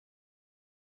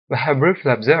We have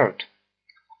briefly observed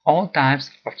all types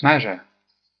of measure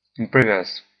in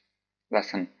previous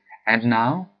lesson, and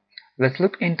now let's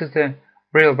look into the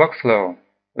real workflow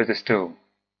with this tool.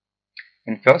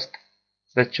 And first,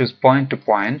 let's choose point to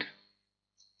point,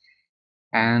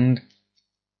 and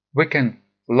we can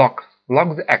lock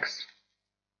the X,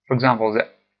 for example the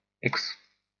X,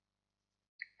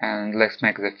 and let's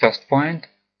make the first point,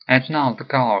 and now the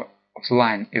color of the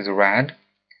line is red,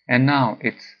 and now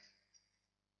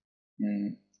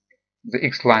the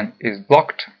X line is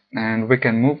blocked, and we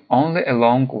can move only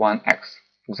along one X.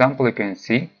 For example, you can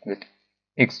see that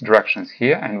X direction is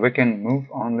here, and we can move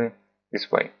only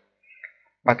this way.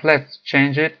 But let's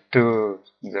change it to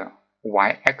the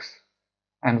Y-X,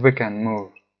 and we can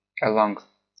move along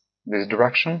this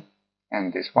direction,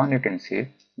 and this one you can see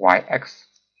Y-X.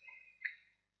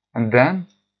 And then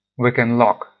we can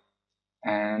lock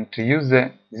and to use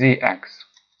the Z-X.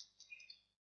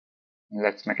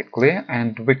 Let's make it clear,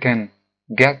 and we can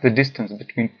get the distance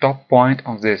between top point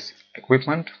of this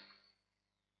equipment,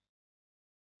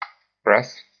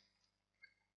 press,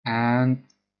 and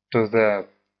to the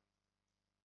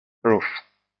roof.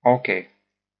 Okay,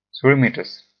 3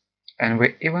 meters. And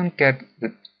we even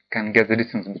can get the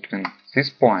distance between this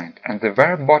point and the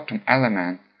very bottom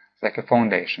element, like a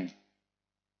foundation.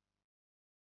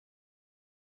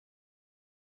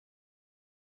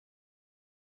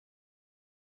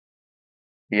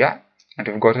 Yeah, and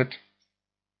we've got it.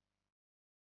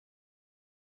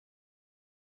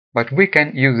 But we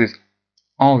can use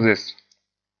all these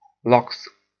locks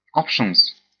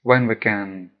options when we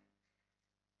can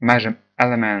measure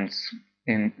elements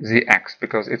in Z-X,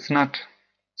 because it's not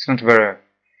very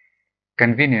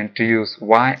convenient to use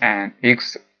Y and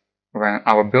X when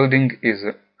our building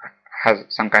has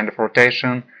some kind of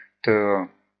rotation to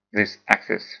this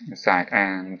axis inside.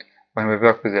 And when we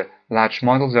work with a large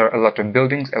model, there are a lot of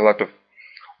buildings, a lot of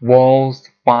walls,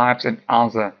 pipes, and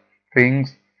other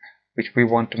things which we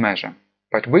want to measure.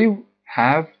 But we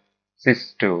have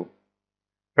this tool,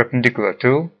 perpendicular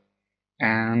tool,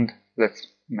 and let's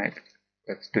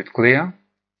do it clear,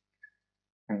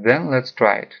 and then let's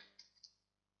try it.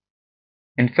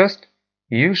 And first,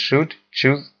 you should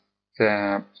choose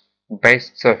the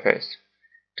base surface,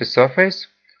 the surface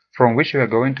from which you are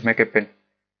going to make a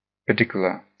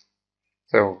perpendicular.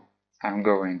 So I'm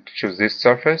going to choose this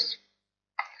surface,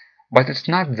 but it's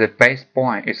not the base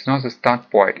point, it's not the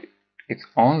start point, it's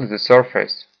only the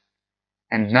surface.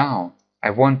 And now I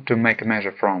want to make a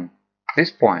measure from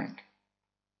this point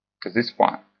to this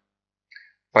one.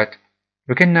 But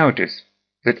you can notice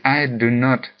that I do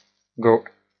not go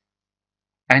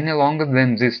any longer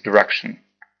than this direction,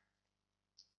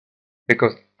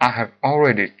 because I have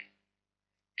already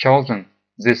chosen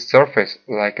this surface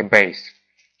like a base,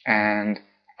 and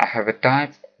I have a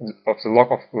type of the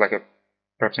lock of like a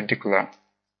perpendicular.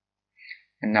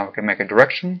 And now I can make a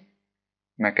direction,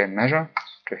 make a measure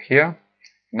to here.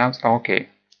 Now it's okay.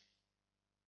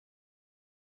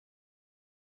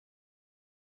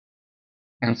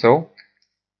 And so,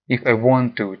 if I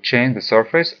want to change the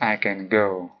surface, I can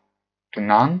go to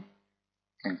none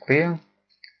and clear,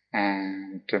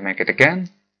 and to make it again,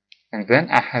 and then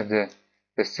I have the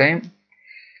same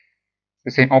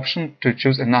option to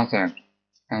choose another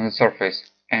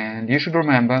surface. And you should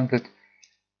remember that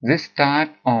this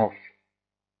type of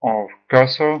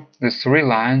cursor, the 3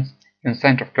 lines in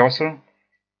center of cursor,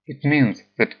 it means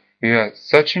that you are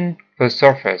searching for the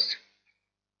surface.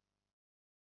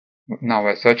 Now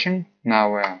we're searching,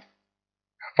 now we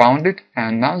found it,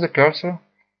 and now the cursor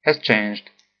has changed.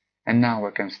 And now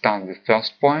we can start the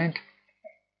first point,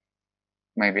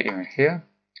 maybe even here,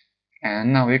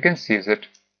 and now you can see that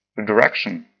the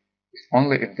direction is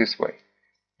only in this way,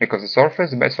 because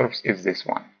the base surface is this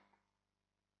one.